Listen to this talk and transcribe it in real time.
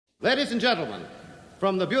Ladies and gentlemen,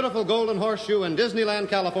 from the beautiful Golden Horseshoe in Disneyland,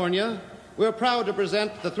 California, we're proud to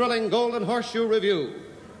present the thrilling Golden Horseshoe Review.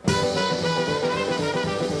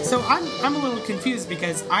 So I'm a little confused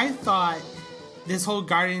because I thought this whole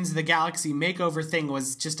Guardians of the Galaxy makeover thing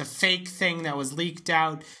was just a fake thing that was leaked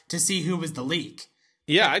out to see who was the leak.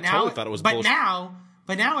 Yeah, I totally thought it was bullshit.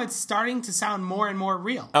 But now it's starting to sound more and more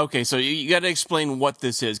real. Okay, so you got to explain what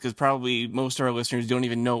this is, because probably most of our listeners don't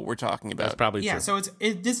even know what we're talking about. That's probably true. So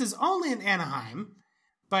this is only in Anaheim,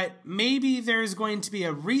 but maybe there's going to be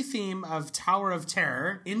a retheme of Tower of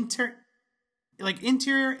Terror, interior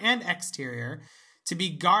and exterior, to be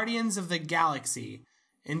Guardians of the Galaxy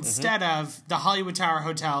instead of the Hollywood Tower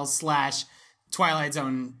Hotel / Twilight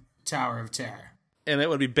Zone Tower of Terror. And it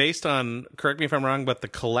would be based on, correct me if I'm wrong, but the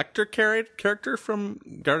Collector character from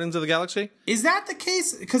Guardians of the Galaxy? Is that the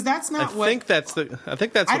case? Because that's not I think that's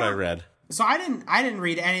what I read. So I didn't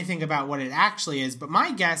read anything about what it actually is, but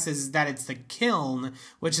my guess is that it's the Kiln,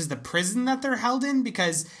 which is the prison that they're held in,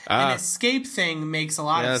 because an escape thing makes a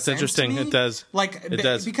lot of sense. Yeah, that's interesting. To me. It does. It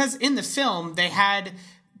does. Because in the film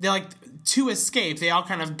to escape, they all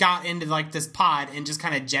kind of got into this pod and just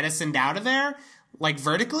kind of jettisoned out of there,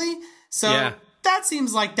 vertically. So that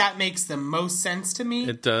seems like that makes the most sense to me.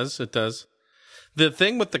 It does. The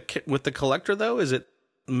thing with the Collector, though, is it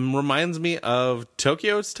reminds me of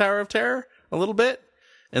Tokyo's Tower of Terror a little bit.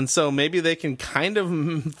 And so maybe they can kind of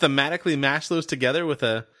thematically mash those together with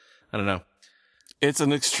I don't know. It's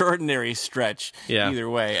an extraordinary stretch either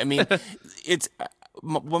way. I mean,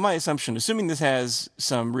 my assumption, assuming this has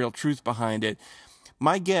some real truth behind it,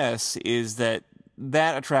 my guess is that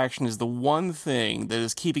attraction is the one thing that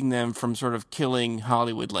is keeping them from sort of killing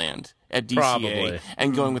Hollywood Land at DCA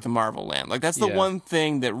and going with the Marvel Land. That's the one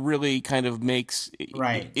thing that really kind of makes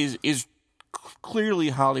is clearly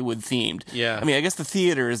Hollywood themed. Yeah. I mean, I guess the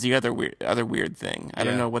theater is the other weird thing. I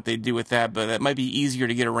don't know what they do with that, but that might be easier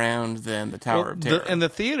to get around than the Tower of Terror. And the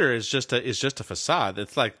theater is just a facade.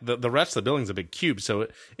 It's like the rest of the building's a big cube, so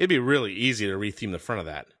it'd be really easy to retheme the front of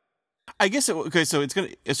that. I guess so it's going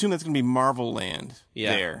to assume that's going to be Marvel Land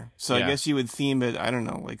there. So I guess you would theme it, I don't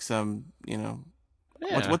know, some,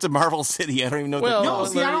 what's a Marvel city? I don't even know. I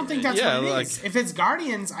don't think that's what it is. If it's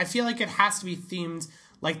Guardians, I feel like it has to be themed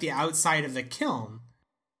like the outside of the Kiln.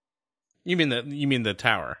 You mean the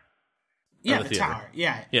tower? Yeah, the tower.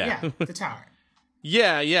 Yeah, the tower.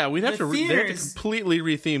 Yeah. We'd have to completely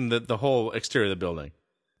retheme the whole exterior of the building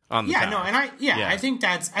on the tower. I think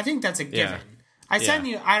that's a given. Yeah. I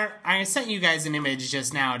sent you guys an image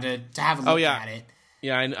just now to have a look at it.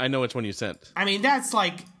 Yeah, I know which one you sent. I mean, that's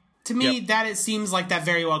to me, that it seems like that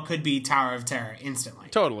very well could be Tower of Terror instantly.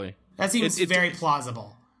 Totally. That seems very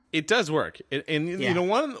plausible. It does work.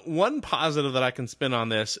 One positive that I can spin on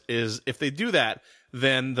this is if they do that,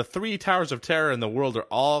 then the 3 Towers of Terror in the world are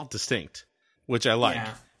all distinct, which I like.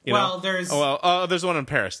 Yeah. There's one in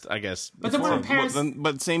Paris, I guess. But the one in Paris...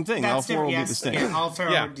 But same thing. All 4 will be distinct. All 4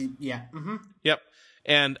 will be... Yeah. Mm-hmm. Yep.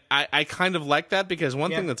 And I kind of like that because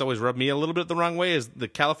one thing that's always rubbed me a little bit the wrong way is the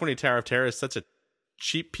California Tower of Terror is such a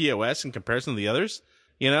cheap POS in comparison to the others,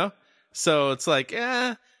 So it's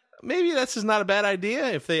maybe that's just not a bad idea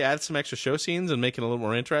if they add some extra show scenes and make it a little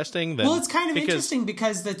more interesting. It's kind of interesting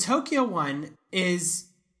because the Tokyo one is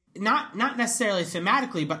not necessarily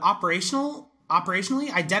thematically, but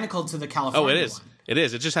operationally identical to the California one. Oh, it is. One. It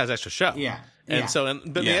is. It just has extra show. Yeah. And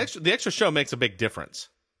the extra show makes a big difference.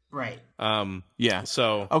 Right. Yeah.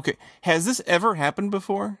 So okay, has this ever happened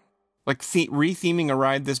before? Retheming a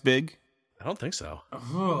ride this big? I don't think so.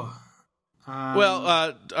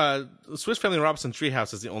 Swiss Family Robinson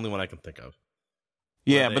Treehouse is the only one I can think of.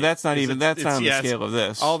 Yeah, but that's not on the scale of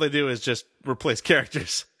this. All they do is just replace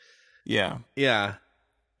characters. Yeah. Yeah.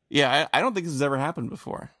 Yeah, I don't think this has ever happened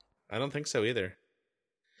before. I don't think so either.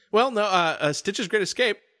 Well, no, Stitch's Great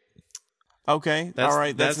Escape. Okay, all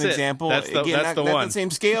right, that's an example. That's the one. Not the same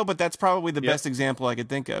scale, but that's probably the best example I could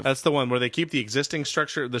think of. That's the one where they keep the existing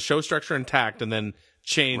structure, the show structure intact, and then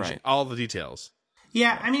change all the details.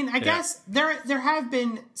 Yeah, I mean, I guess there have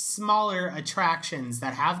been smaller attractions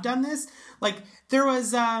that have done this. There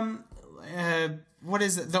was what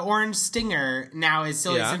is it? The Orange Stinger now is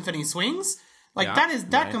Silly Symphony Swings.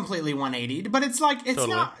 That completely 180'd, but it's totally.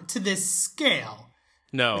 Not to this scale.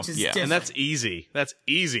 No, which is different. And that's easy.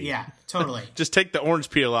 Yeah, totally. Just take the orange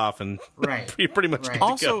peel off and you're pretty much good to go.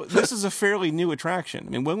 Also, this is a fairly new attraction.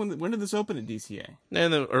 I mean, when did this open at DCA?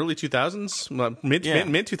 In the early 2000s, mid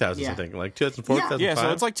 2000s, I think, 2004, 2005. Yeah,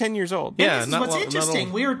 so it's 10 years old. Yeah, what's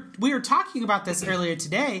interesting. We were talking about this earlier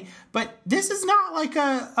today, but this is not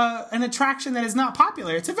an attraction that is not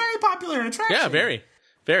popular. It's a very popular attraction. Yeah, very.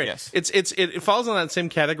 Very. Yes. It falls on that same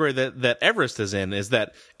category that Everest is in, is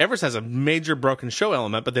that Everest has a major broken show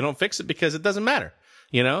element, but they don't fix it because it doesn't matter.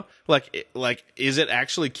 You know? Like, is it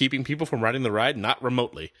actually keeping people from riding the ride? Not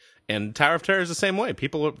remotely. And Tower of Terror is the same way.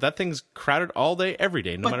 That thing's crowded all day, every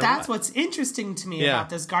day, no matter what. But that's what's interesting to me about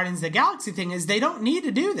this Guardians of the Galaxy thing is they don't need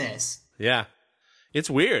to do this. Yeah. It's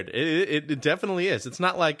weird. It definitely is. It's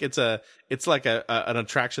not like it's like an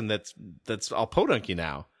attraction that's all podunky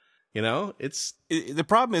now. You know, the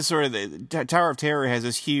problem is sort of the Tower of Terror has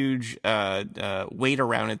this huge weight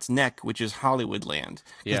around its neck, which is Hollywoodland.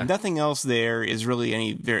 Because nothing else there is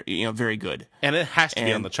really very good. And it has to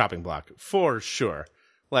be on the chopping block for sure.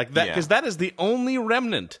 Like that, because that is the only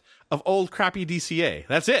remnant of old crappy DCA.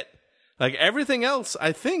 That's it. Like everything else,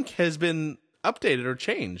 I think, has been updated or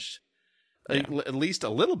changed. At least a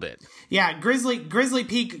little bit. Yeah, Grizzly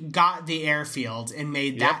Peak got the airfield and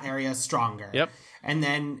made that area stronger. Yep. And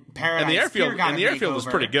then Paradise Pier got a makeover. And the airfield was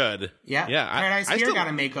pretty good. Yeah. Paradise Pier got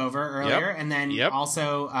a makeover earlier. And then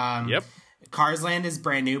also Cars Land is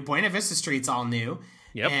brand new. Buena Vista Street's all new.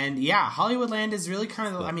 Yep. And Hollywoodland is really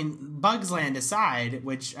kind of, Bugs Land aside,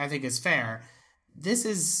 which I think is fair. This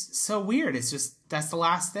is so weird. It's just, that's the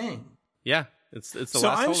last thing. Yeah. It's the last So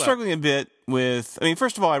I'm holdout. struggling a bit with. I mean,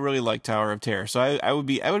 first of all, I really like Tower of Terror, so I would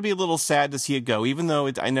be a little sad to see it go, even though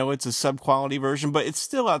I know it's a sub-quality version, but it's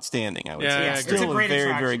still outstanding. I would say it's still a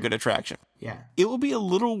very, very good attraction. Yeah, it will be a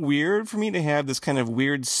little weird for me to have this kind of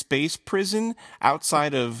weird space prison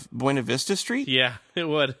outside of Buena Vista Street. Yeah, it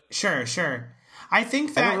would. Sure. I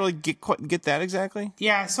think that I don't really get that exactly.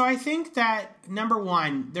 Yeah, so I think that number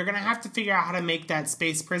one, they're gonna have to figure out how to make that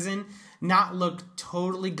space prison not look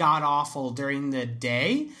totally god-awful during the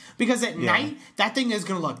day, because at night, that thing is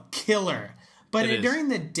going to look killer. But during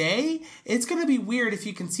the day, it's going to be weird if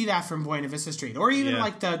you can see that from Buena Vista Street, or even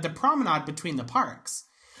like the promenade between the parks.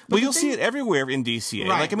 But you'll see it everywhere in DCA.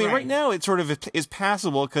 Right now it sort of is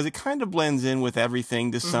passable because it kind of blends in with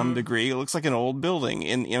everything to some degree. It looks like an old building,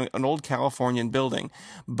 an old Californian building.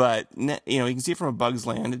 But, you can see it from a Bug's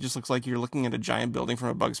Land. It just looks like you're looking at a giant building from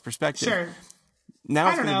a Bug's perspective. Sure. Now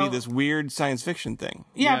it's going to be this weird science fiction thing.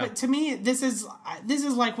 Yeah, but to me, this is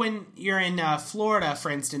like when you're in Florida,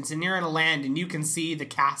 for instance, and you're in a land and you can see the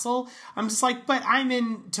castle. I'm just like, but I'm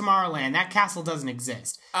in Tomorrowland. That castle doesn't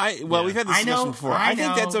exist. We've had this discussion before. I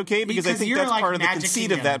think that's okay because I think that's part of the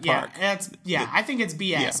conceit of that park. I think it's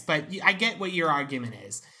BS, but I get what your argument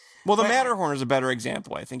is. Well, the Matterhorn is a better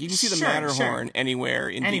example, I think. You can see the Matterhorn anywhere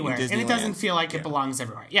in Disneyland. And it doesn't feel like it belongs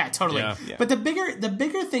everywhere. Yeah, totally. Yeah. But the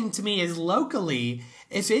bigger thing to me is locally,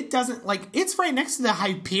 if it doesn't, it's right next to the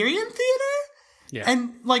Hyperion Theater. Yeah.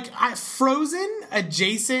 And, Frozen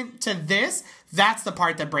adjacent to this, that's the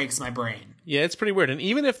part that breaks my brain. Yeah, it's pretty weird. And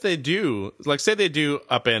even if they do, say they do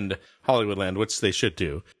upend Hollywoodland, which they should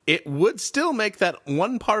do, it would still make that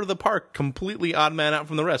one part of the park completely odd man out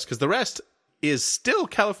from the rest, because the rest is still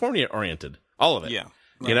California oriented, all of it. Yeah,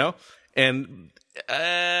 right. You know, and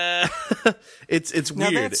it's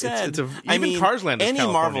weird. That said, even Cars Land is any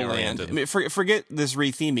California Marvel oriented. Land. Forget this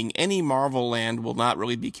retheming. Any Marvel Land will not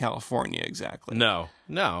really be California exactly. No.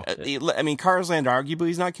 Cars Land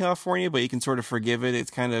arguably is not California, but you can sort of forgive it.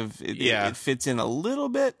 It's kind of it fits in a little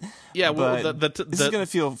bit. Yeah, well, this is going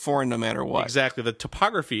to feel foreign no matter what. Exactly. The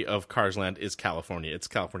topography of Cars Land is California. It's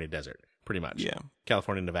California desert, pretty much. Yeah,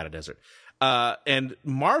 California Nevada desert. And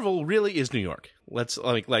Marvel really is New York.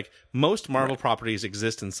 Most Marvel properties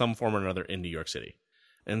exist in some form or another in New York City.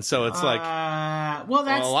 And so it's that's a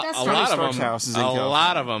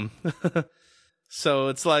lot of them. So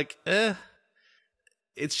it's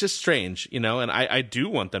it's just strange, and I do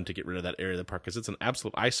want them to get rid of that area of the park because it's an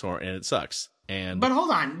absolute eyesore and it sucks. But hold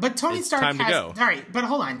on, Tony Stark time to go. All right, but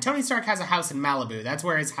hold on. Tony Stark has a house in Malibu. That's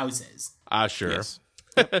where his house is. Sure. Yes.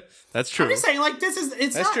 That's true. I'm just saying,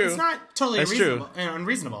 it's not totally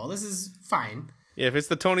unreasonable. This is fine. Yeah, if it's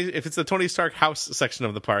the Tony Stark house section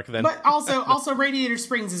of the park, then. But also, Radiator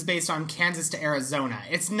Springs is based on Kansas to Arizona.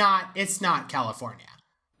 It's not California.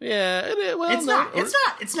 Yeah,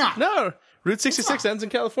 it's not. No, Route 66 ends in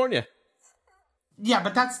California. Yeah,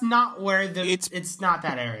 but that's not where it's not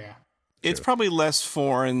that area. It's probably less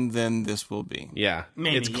foreign than this will be. Yeah,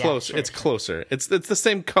 maybe. It's close. It's closer. It's the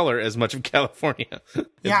same color as much of California.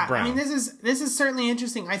 It's brown. This is certainly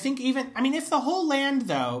interesting. I think if the whole land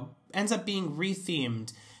though ends up being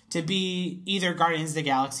rethemed to be either Guardians of the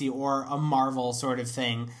Galaxy or a Marvel sort of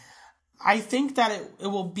thing, I think that it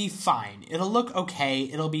will be fine. It'll look okay.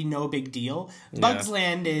 It'll be no big deal. Bugs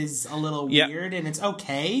Land is a little weird and it's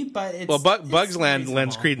okay, but it's Bugs Land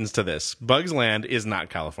lends credence to this. Bugs Land is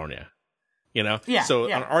not California. You know? Yeah, so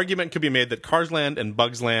yeah. an argument could be made that Cars Land and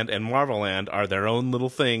Bugs Land and Marvel Land are their own little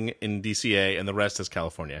thing in DCA and the rest is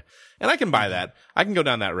California. And I can buy that. I can go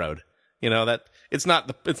down that road. You know, that it's not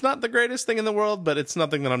the greatest thing in the world, but it's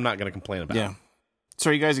nothing that I'm not going to complain about. Yeah. So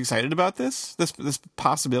are you guys excited about this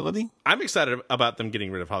possibility? I'm excited about them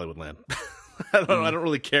getting rid of Hollywoodland. I don't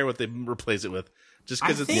really care what they replace it with. Just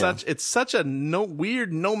because it's such a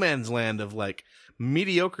weird no man's land of like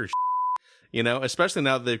mediocre shit. You know, especially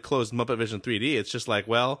now that they've closed Muppet Vision 3D, it's just like,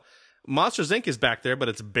 well, Monsters Inc. is back there, but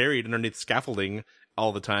it's buried underneath scaffolding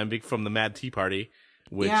all the time from the Mad Tea Party,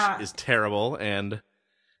 which is terrible. And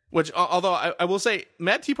although I will say,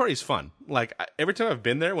 Mad Tea Party is fun. Like every time I've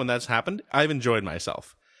been there when that's happened, I've enjoyed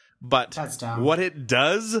myself. But what it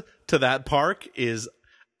does to that park is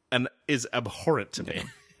abhorrent to me.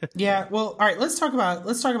 Yeah, well, all right. Let's talk about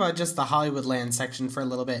just the Hollywoodland section for a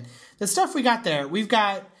little bit. The stuff we got there, we've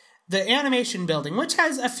got the animation building, which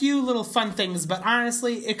has a few little fun things, but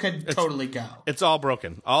honestly, it could totally go. It's all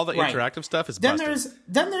broken. All the interactive stuff is busted.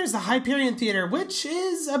 Then there's the Hyperion Theater, which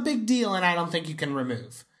is a big deal, and I don't think you can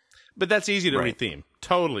remove. But that's easy to retheme.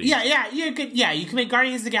 Totally. Yeah, you can make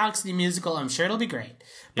Guardians of the Galaxy the musical. I'm sure it'll be great.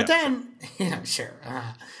 But sure.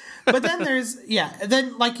 But then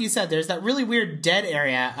then like you said, there's that really weird dead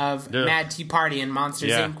area of Mad Tea Party and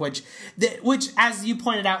Monsters Inc., which, as you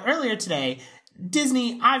pointed out earlier today,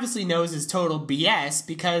 Disney obviously knows is total BS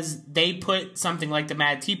because they put something like the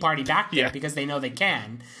Mad Tea Party back there because they know they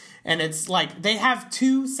can. And it's like they have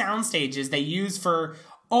 2 sound stages they use for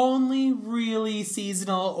only really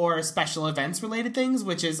seasonal or special events related things,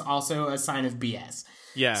 which is also a sign of BS.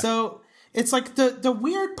 Yeah. So it's like the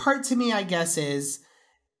weird part to me, I guess, is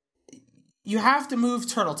you have to move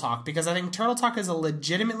Turtle Talk because I think Turtle Talk is a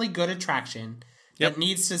legitimately good attraction that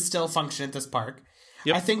needs to still function at this park.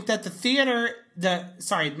 Yep. I think that the theater,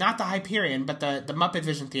 not the Hyperion, but the Muppet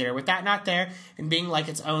Vision Theater, with that not there and being like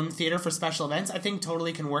its own theater for special events, I think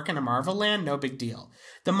totally can work in a Marvel land, no big deal.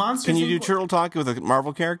 The Monsters. Can you do Turtle Talk with a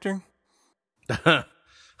Marvel character?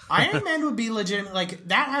 Iron Man would be legitimate. Like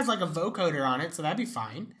that has like a vocoder on it, so that'd be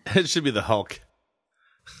fine. It should be the Hulk.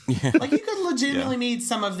 Yeah. Like you could legitimately meet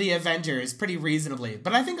some of the Avengers pretty reasonably,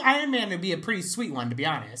 but I think Iron Man would be a pretty sweet one, to be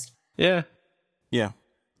honest. Yeah. Yeah.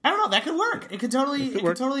 I don't know. That could work. It could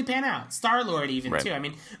totally pan out. Star-Lord even too. I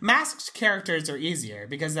mean, masked characters are easier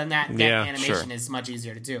because then that animation is much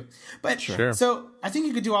easier to do. But so I think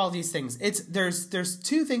you could do all of these things. There's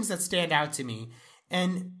 2 things that stand out to me,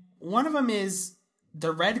 and one of them is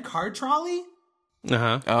the red card trolley.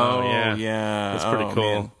 Oh yeah, that's pretty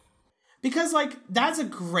cool. Man. Because like that's a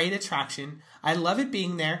great attraction. I love it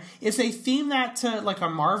being there. If they theme that to like a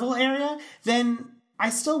Marvel area, then I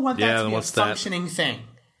still want that to be a functioning thing.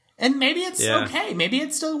 And maybe it's okay. Maybe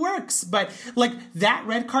it still works. But, like, that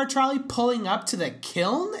red car trolley pulling up to the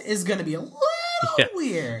kiln is going to be a little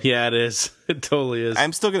weird. Yeah, it is. It totally is.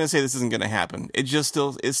 I'm still going to say this isn't going to happen. It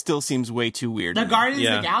still seems way too weird. The Guardians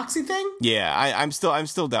of the Galaxy thing? Yeah, I'm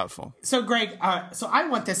still doubtful. So, Greg, so I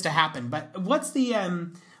want this to happen. But what's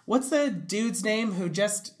the dude's name who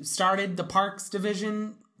just started the Parks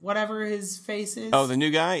division? Whatever his face is. Oh, the new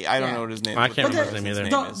guy? I don't know what his name is. I can't remember his name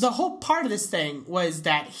either. The whole part of this thing was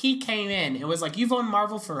that he came in. It was like, you've owned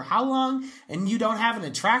Marvel for how long? And you don't have an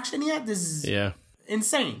attraction yet? This is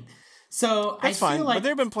insane. So that's fine. But there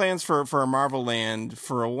have been plans for a Marvel land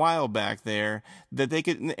for a while back there that they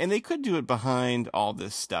could do it behind all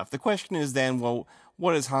this stuff. The question is then, well,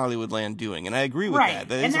 what is Hollywoodland doing? And I agree with that.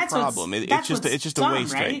 That is a problem. It's just a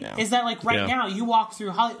waste right now. Is that like now you walk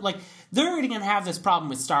through like they're already going to have this problem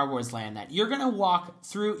with Star Wars Land that you're going to walk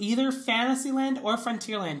through either Fantasyland or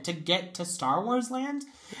Frontierland to get to Star Wars Land.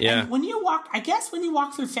 Yeah. And when you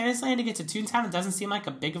walk through Fantasyland to get to Toontown, it doesn't seem like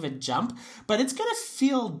a big of a jump, but it's going to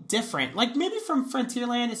feel different. Like maybe from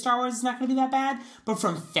Frontierland to Star Wars is not going to be that bad, but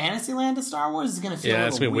from Fantasyland to Star Wars is going to feel a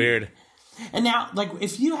little weird. And now, like,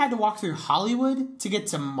 if you had to walk through Hollywood to get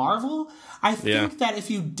to Marvel, I think that if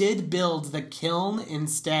you did build the kiln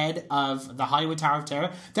instead of the Hollywood Tower of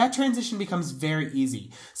Terror, that transition becomes very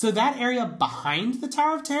easy. So that area behind the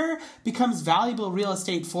Tower of Terror becomes valuable real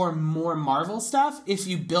estate for more Marvel stuff if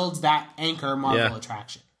you build that anchor Marvel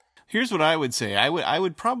attraction. Here's what I would say. I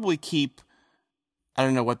would probably keep... I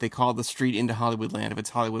don't know what they call the street into Hollywoodland, if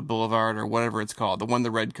it's Hollywood Boulevard or whatever it's called. The one the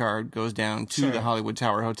red card goes down to the Hollywood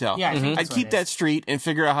Tower Hotel. Yeah, I'd keep that street and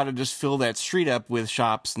figure out how to just fill that street up with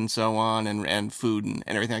shops and so on and food and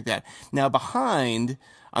everything like that. Now, behind,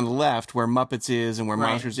 on the left, where Muppets is and where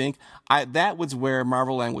Monsters, Inc., that was where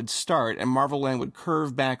Marvel Land would start, and Marvel Land would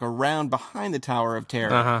curve back around behind the Tower of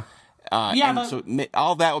Terror. So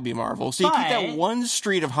all that would be Marvel. So you keep that one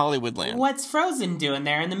street of Hollywoodland. What's Frozen doing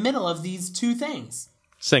there in the middle of these 2 things?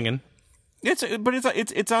 Singing.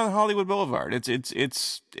 It's on Hollywood Boulevard.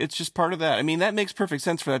 It's just part of that. I mean, that makes perfect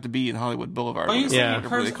sense for that to be in Hollywood Boulevard.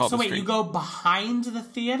 Oh, so wait, you go behind the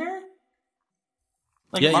theater?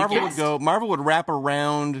 Like Marvel would wrap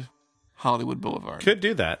around Hollywood Boulevard. Could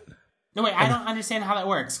do that. No, wait, I don't understand how that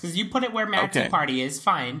works, because you put it where Mad Tea Party is,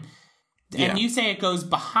 fine. And you say it goes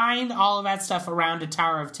behind all of that stuff around a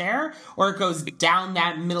Tower of Terror, or it goes down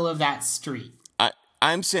that middle of that street?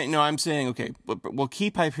 I'm saying, okay, we'll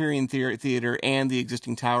keep Hyperion Theater and the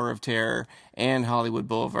existing Tower of Terror and Hollywood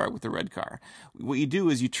Boulevard with the red car. What you do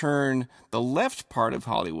is you turn the left part of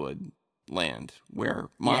Hollywood Land, where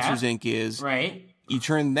Monsters, Inc. is. Right. You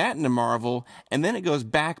turn that into Marvel, and then it goes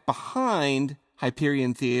back behind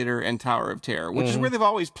Hyperion Theater and Tower of Terror, which is where they've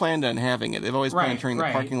always planned on having it. They've always planned on turning the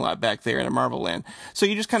parking lot back there into Marvel Land. So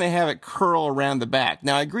you just kind of have it curl around the back.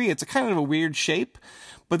 Now, I agree, it's a kind of a weird shape,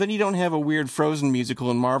 but then you don't have a weird Frozen musical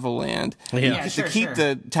in Marvel Land. Yeah, to keep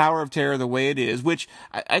the Tower of Terror the way it is, which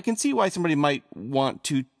I can see why somebody might want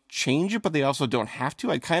to change it, but they also don't have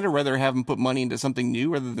to. I'd kind of rather have them put money into something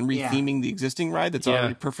new rather than retheming the existing ride that's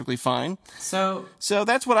already perfectly fine. So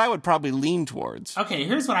that's what I would probably lean towards. Okay,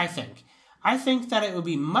 here's what I think. I think that it would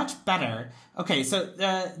be much better. Okay, so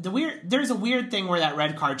there's a weird thing where that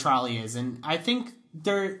red car trolley is, and I think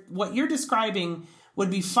what you're describing would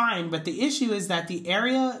be fine, but the issue is that the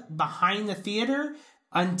area behind the theater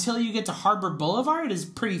until you get to Harbor Boulevard is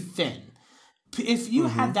pretty thin. If you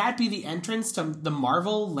had that be the entrance to the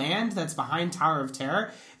Marvel Land that's behind Tower of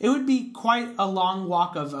Terror, it would be quite a long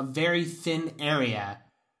walk of a very thin area.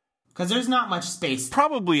 Because there's not much space.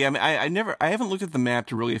 Probably. I mean, I haven't looked at the map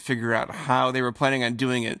to really figure out how they were planning on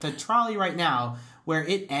doing it. The trolley right now, where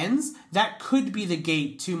it ends, that could be the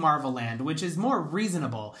gate to Marvel Land, which is more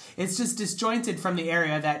reasonable. It's just disjointed from the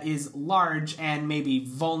area that is large and maybe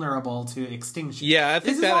vulnerable to extinction. Yeah, I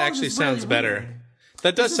think that actually sounds better. Weird.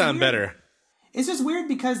 That does sound better. It's just weird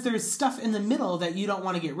because there's stuff in the middle that you don't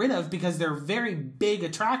want to get rid of because they're very big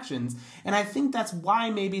attractions. And I think that's why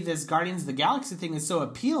maybe this Guardians of the Galaxy thing is so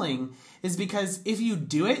appealing, is because if you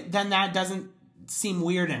do it, then that doesn't seem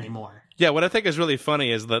weird anymore. Yeah, what I think is really funny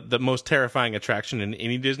is the most terrifying attraction in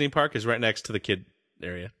any Disney park is right next to the kid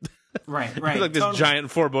area. Right. Like this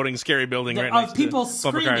giant foreboding scary building right next to people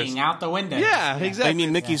screaming out the window. Yeah, exactly. I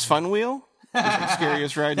mean Mickey's Fun Wheel? Is the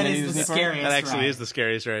scariest ride in any Disney park? That actually is the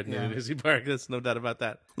scariest ride in any Disney park. There's no doubt about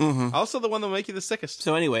that. Also the one that will make you the sickest.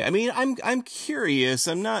 So anyway, I mean, I'm curious.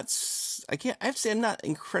 I have to say I'm not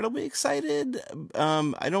incredibly excited.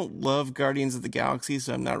 I don't love Guardians of the Galaxy,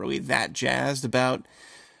 so I'm not really that jazzed about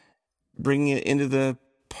bringing it into the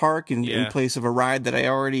park in place of a ride that I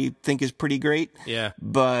already think is pretty great. Yeah.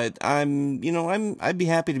 But I'd be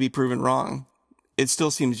happy to be proven wrong. It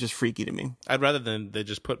still seems just freaky to me. I'd rather they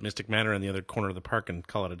just put Mystic Manor in the other corner of the park and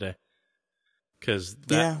call it a day. Because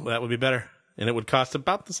that would be better. And it would cost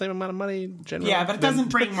about the same amount of money generally. Yeah, but it doesn't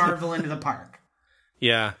bring Marvel into the park.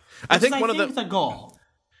 Yeah. I think the goal.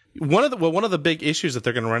 One of the big issues that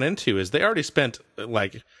they're going to run into is they already spent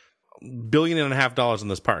like $1.5 billion on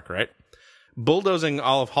this park, right? Bulldozing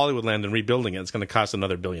all of Hollywood Land and rebuilding it's going to cost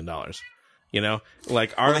another $1 billion. You know,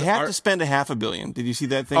 like they have to spend $500 million. Did you see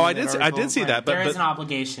that thing? Oh, I did see that. But there is an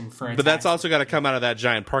obligation for it. But that's also got to come out of that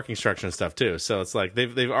giant parking structure and stuff too. So it's like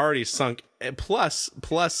they've already sunk. Plus,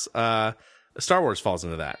 Star Wars falls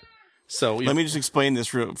into that. So let me just explain this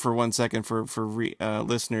for 1 second for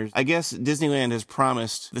listeners. I guess Disneyland has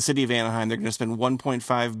promised the city of Anaheim they're going to spend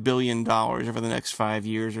 $1.5 billion over the next 5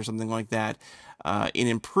 years or something like that. In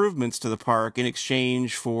improvements to the park in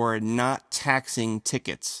exchange for not taxing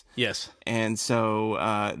tickets. Yes. And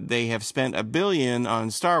so they have spent $1 billion on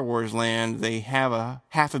Star Wars Land. They have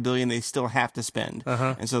 $500 million they still have to spend.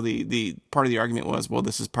 And so the part of the argument was, well,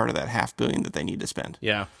 this is part of that $500 million that they need to spend.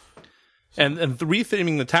 Yeah. And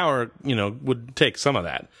retheming the tower, would take some of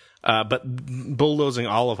that. But bulldozing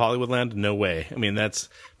all of Hollywood Land, no way. I mean, that's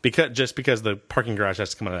because the parking garage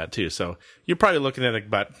has to come out of that too. So you're probably looking at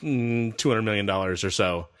about $200 million or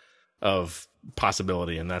so of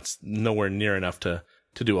possibility, and that's nowhere near enough to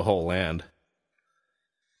do a whole land.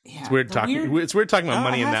 Yeah, it's weird talking about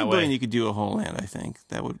money in that way. You could do a whole land. I think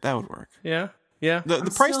that would work. Yeah. Yeah.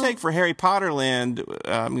 The price tag for Harry Potter Land,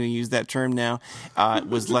 I'm going to use that term now,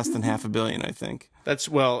 was less than $500 million. I think. That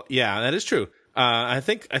is true. I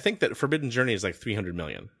think that Forbidden Journey is like $300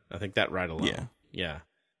 million. I think that ride alone. Yeah.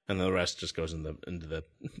 And the rest just goes into the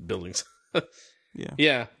buildings.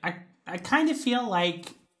 Yeah. I kind of feel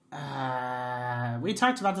like we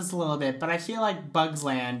talked about this a little bit, but I feel like Bugs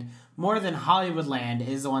Land more than Hollywood Land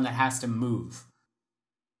is the one that has to move.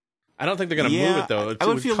 I don't think they're going to move it though. It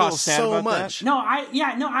would feel cost so much.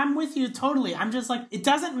 That. I'm with you totally. I'm just like, it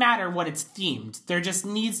doesn't matter what it's themed. There just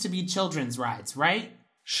needs to be children's rides, right?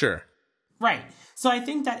 Sure. Right. So I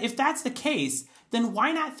think that if that's the case, then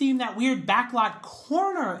why not theme that weird backlot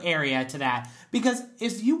corner area to that? Because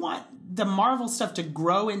if you want the Marvel stuff to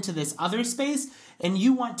grow into this other space and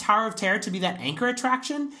you want Tower of Terror to be that anchor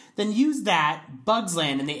attraction, then use that Bugs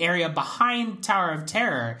Land in the area behind Tower of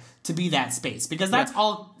Terror to be that space, because that's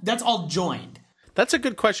all joined. That's a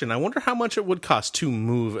good question. I wonder how much it would cost to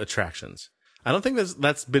move attractions. I don't think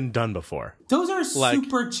that's been done before. Those are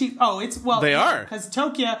super cheap. Oh, they are, because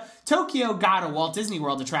Tokyo got a Walt Disney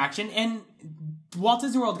World attraction, and Walt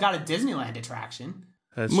Disney World got a Disneyland attraction.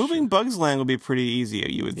 Moving Bugs Land will be pretty easy,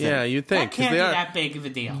 you would think. Yeah, you'd think. That can't be that big of a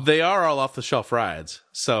deal. They are all off-the-shelf rides,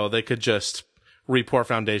 so they could just re-pour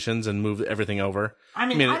foundations and move everything over. I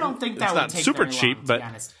mean I don't think that would take super very cheap, long, but to be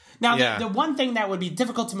honest. Now, the one thing that would be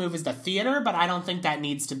difficult to move is the theater, but I don't think that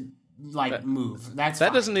needs to move. That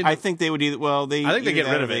fine. Doesn't need. I think they would I think they get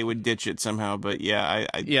rid of it. They would ditch it somehow, but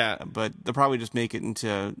but they'll probably just make it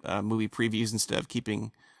into movie previews instead of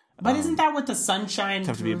keeping. But isn't that what the Sunshine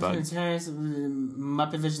Muppet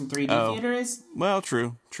Vision 3D theater is? Well,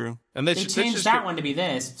 true. And they changed that one to be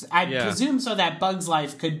this. I presume so that Bugs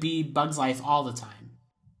Life could be Bugs Life all the time.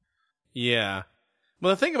 Yeah.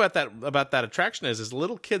 Well, the thing about that attraction is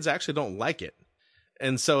little kids actually don't like it.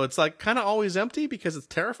 And so it's like kind of always empty because it's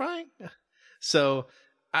terrifying. So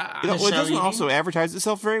it doesn't also advertise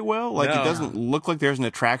itself very well. Like, it doesn't look like there's an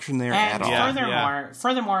attraction there at all.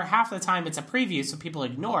 Furthermore, half the time it's a preview, so people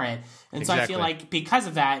ignore it. And so I feel like because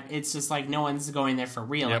of that, it's just like no one's going there for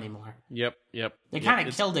real anymore. Yep. They kind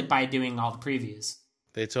of killed it by doing all the previews.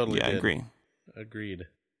 They totally did. I agree. Agreed.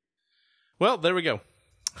 Well, there we go.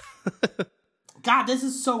 God, this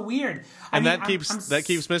is so weird. That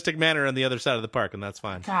keeps Mystic Manor on the other side of the park, and that's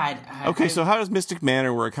fine. God. So how does Mystic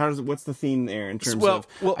Manor work? What's the theme there in terms of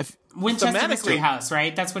Winchester Mystery House,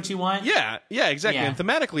 right? That's what you want? Yeah, exactly. Yeah. And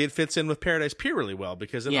thematically, it fits in with Paradise Pier really well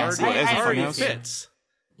because it already fits.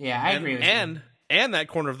 Yeah, I agree with you. And that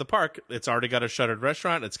corner of the park, it's already got a shuttered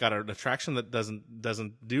restaurant. It's got an attraction that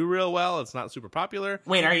doesn't do real well. It's not super popular.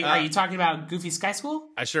 Wait, are you talking about Goofy Sky School?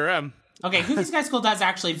 I sure am. Okay, Goofy Sky School does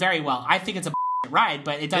actually very well. I think it's a ride,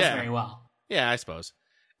 but it does very well. Yeah, I suppose.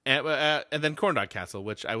 And then Corndog Castle,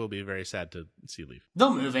 which I will be very sad to see leave.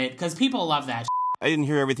 They'll move it because people love that. I didn't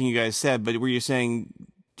hear everything you guys said, but were you saying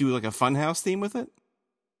do like a funhouse theme with it?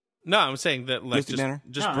 No, I'm saying that like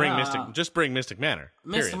just bring Mystic Manor.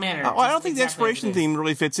 Mystic Manor. I don't think the exploration theme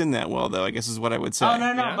really fits in that well, though. I guess is what I would say. Oh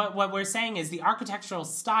no! But what we're saying is the architectural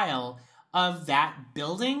style of that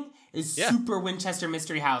building is super Winchester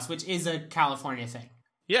Mystery House, which is a California thing.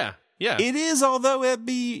 Yeah. Yeah, it is. Although it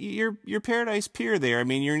be your Paradise Pier there. I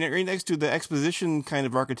mean, you're right next to the exposition kind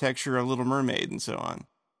of architecture of Little Mermaid and so on.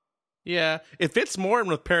 Yeah, it fits more in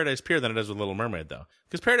with Paradise Pier than it does with Little Mermaid, though,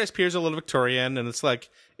 because Paradise Pier is a little Victorian, and it's like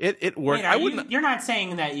it works. You're not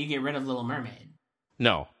saying that you get rid of Little Mermaid?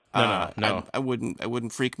 No. No. I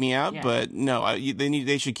wouldn't freak me out, but no,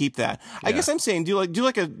 they should keep that. I guess I'm saying do a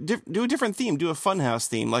different theme, do a funhouse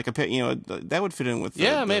theme, like that would fit in with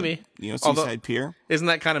maybe Seaside Pier. Isn't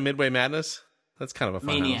that kind of Midway Madness? That's kind of a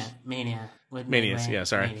funhouse. Mania. Yeah,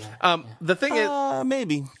 sorry. The thing is,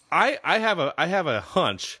 maybe I have a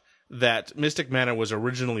hunch that Mystic Manor was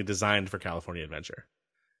originally designed for California Adventure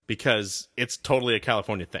because it's totally a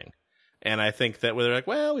California thing. And I think that they're like,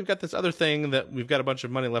 well, we've got this other thing that we've got a bunch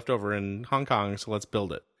of money left over in Hong Kong, so let's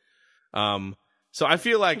build it. So I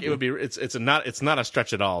feel like it would be it's not a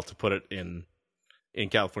stretch at all to put it in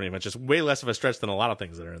California Adventure. It's way less of a stretch than a lot of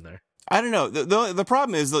things that are in there. I don't know. The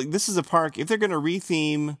problem is, like, this is a park. If they're going to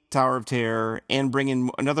retheme Tower of Terror and bring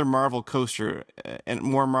in another Marvel coaster and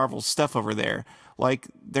more Marvel stuff over there, like,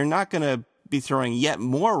 they're not going to be throwing yet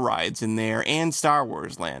more rides in there and Star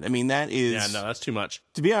Wars Land. I mean, that is... Yeah, no, that's too much.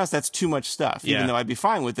 To be honest, that's too much stuff. Even though I'd be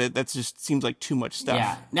fine with it, that just seems like too much stuff.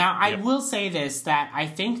 Yeah. Now, I will say this, that I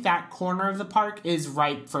think that corner of the park is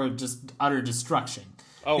ripe for just utter destruction.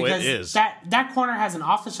 Oh, because it is. That corner has an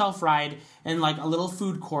off-the-shelf ride and, like, a little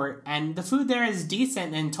food court, and the food there is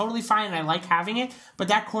decent and totally fine, and I like having it, but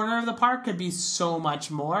that corner of the park could be so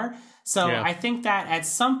much more. So I think that at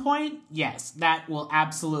some point, yes, that will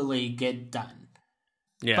absolutely get done.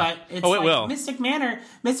 Yeah. But it's it will. Mystic Manor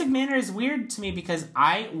is weird to me because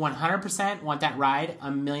I 100% want that ride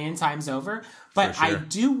a million times over, but I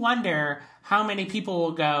do wonder how many people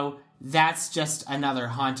will go, that's just another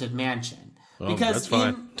haunted mansion. Because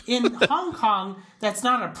in Hong Kong, that's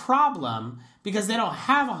not a problem because they don't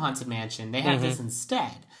have a haunted mansion. They have this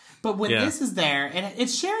instead. But when this is there, it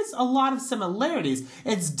shares a lot of similarities.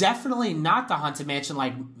 It's definitely not the Haunted Mansion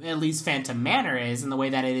like at least Phantom Manor is, in the way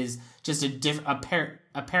that it is just a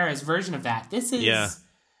Paris version of that. This is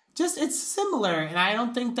just, it's similar, and I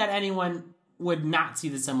don't think that anyone would not see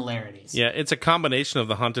the similarities. Yeah, it's a combination of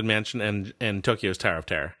the Haunted Mansion and Tokyo's Tower of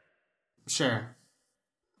Terror. Sure.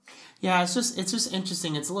 Yeah, it's just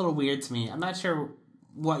interesting. It's a little weird to me. I'm not sure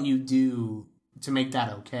what you do to make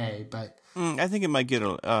that okay, but I think it might get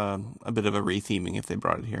a bit of a retheming if they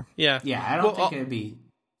brought it here. Yeah, I don't think it would be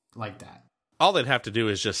like that. All they'd have to do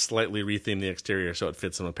is just slightly retheme the exterior so it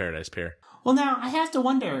fits in with Paradise Pier. Well, now I have to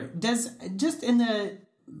wonder: does, just in the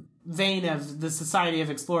vein of the Society of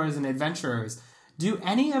Explorers and Adventurers, do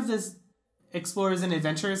any of the Explorers and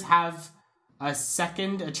Adventurers have a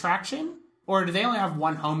second attraction? Or do they only have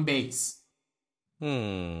one home base? I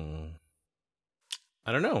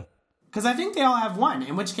don't know. Because I think they all have one,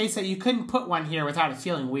 in which case that you couldn't put one here without it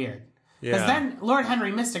feeling weird. Because then Lord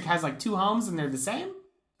Henry Mystic has like 2 homes and they're the same?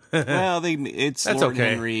 Well, it's that's Lord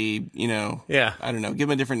Henry, Yeah. I don't know. Give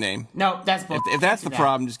him a different name. No, that's both. If that's the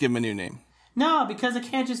problem, just give him a new name. No, because it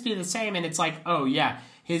can't just be the same, and it's like, oh yeah,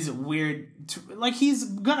 his weird... Like, he's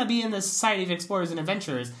gonna be in the Society of Explorers and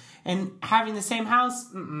Adventurers, and having the same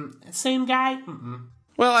house, same guy,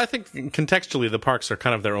 Well, I think contextually the parks are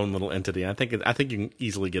kind of their own little entity. I think you can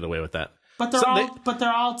easily get away with that. But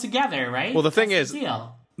they're all together, right? Well, the thing is,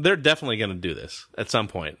 they're definitely going to do this at some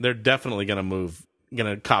point. They're definitely going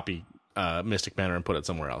to copy Mystic Manor and put it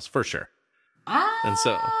somewhere else for sure.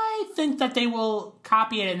 I think that they will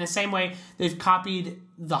copy it in the same way they've copied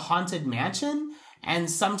the Haunted Mansion, and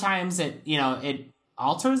sometimes it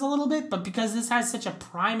alters a little bit, but because this has such a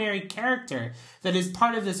primary character that is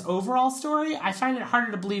part of this overall story, I find it harder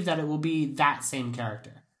to believe that it will be that same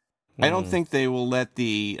character. I don't think they will let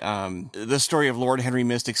the story of Lord Henry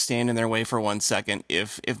Mystic stand in their way for 1 second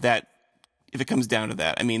if it comes down to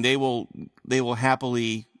that. I mean, they will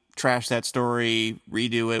happily trash that story,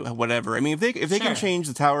 redo it, whatever. I mean, if they can change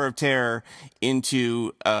the Tower of Terror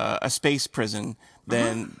into a space prison,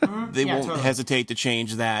 then they won't hesitate to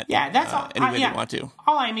change that. Yeah, that's all. Any way they want to.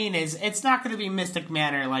 All I mean is, it's not going to be Mystic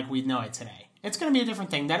Manor like we know it today. It's going to be a different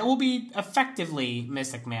thing. That it will be effectively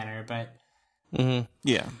Mystic Manor, but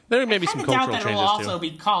yeah, there may be some cultural changes too. It will also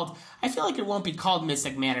be called. I feel like it won't be called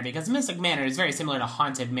Mystic Manor because Mystic Manor is very similar to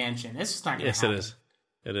Haunted Mansion. It's just not going to happen. Yes,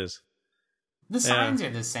 it is. The signs are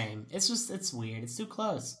the same. It's weird. It's too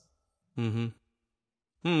close.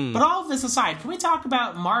 But all of this aside, can we talk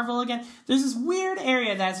about Marvel again? There's this weird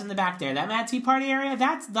area that's in the back there, that Mad Tea Party area.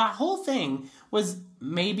 That whole thing was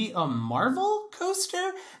maybe a Marvel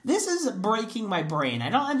coaster? This is breaking my brain. I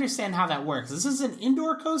don't understand how that works. This is an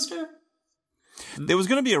indoor coaster? There was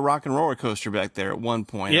going to be a rock and roller coaster back there at one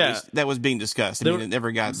point. Yeah. That was being discussed. I mean, it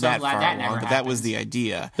never got that far along, but that was the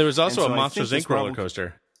idea. There was also a Monsters Inc. roller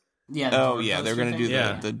coaster. Yeah. They're going to do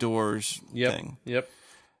the Doors thing. Yep.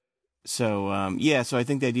 So, so I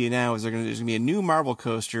think the idea now is there's going to be a new Marvel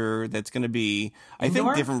coaster that's going to be, I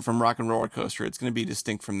think, different from Rock and Roller Coaster. It's going to be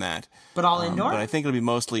distinct from that. But all indoor? But I think it'll be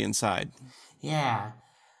mostly inside. Yeah.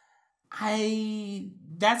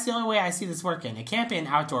 That's the only way I see this working. It can't be an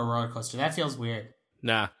outdoor roller coaster. That feels weird.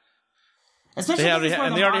 Nah. Especially they already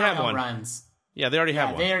have one. Runs. Yeah, they already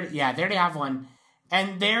have one. They already have one.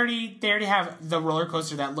 And they already have the roller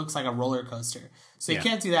coaster that looks like a roller coaster. So you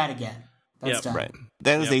can't do that again. That's done. Right.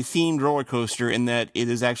 That is a themed roller coaster in that it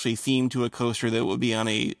is actually themed to a coaster that would be on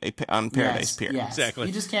on Paradise Pier. Yes. Exactly.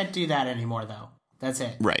 You just can't do that anymore, though. That's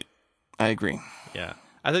it. Right. I agree. Yeah.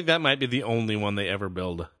 I think that might be the only one they ever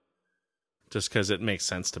build. Just because it makes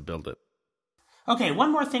sense to build it. Okay,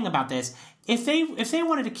 one more thing about this. If they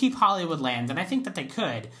wanted to keep Hollywoodland, and I think that they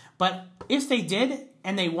could, but if they did,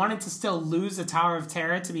 and they wanted to still lose the Tower of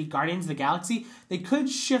Terror to be Guardians of the Galaxy, they could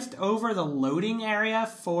shift over the loading area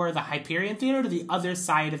for the Hyperion Theater to the other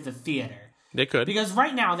side of the theater. They could. Because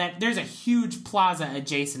right now, there's a huge plaza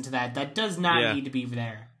adjacent to that does not need to be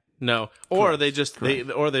there. No. Or they just they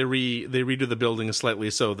redo the building slightly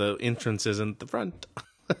so the entrance isn't the front.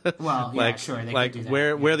 Well, yeah, sure. They could do that.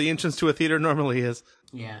 Where the entrance to a theater normally is.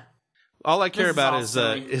 Yeah. All I care about is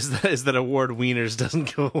that Award Wieners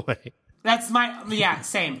doesn't go away. That's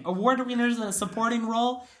same. Award Wieners in a supporting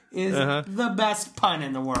role is the best pun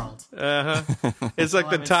in the world. It's like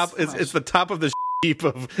the top. It's the top of the heap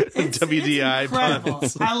of WDI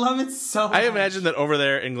puns. I love it so much. I imagine that over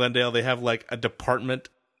there in Glendale they have like a department.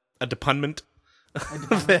 That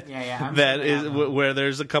is where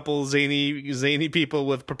there's a couple zany people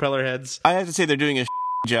with propeller heads. I have to say they're doing a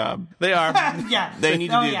job. They are. Yeah. They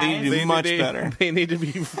need to do much better. They need to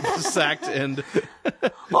be sacked and.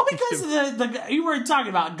 Well, because you were talking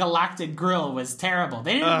about Galactic Grill was terrible.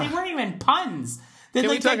 They weren't even puns. They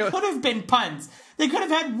could have been puns. They could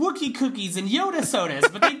have had Wookiee cookies and Yoda sodas,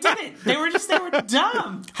 but they didn't. They were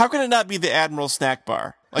dumb. How can it not be the Admiral Snack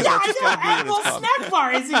Bar? Like, yeah, I know. Admiral Snack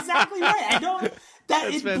Bar is exactly right.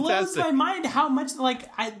 It blows my mind how much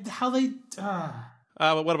how they.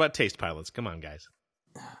 But what about Taste Pilots? Come on, guys.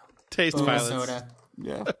 Taste Pilots. Soda.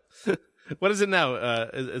 Yeah. What is it now?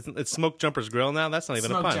 It's Smoke Jumper's Grill now? That's not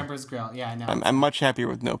even a pun. Smoke Jumper's Grill. Yeah, I know. I'm much happier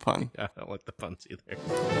with no pun. I don't like the puns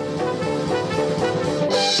either.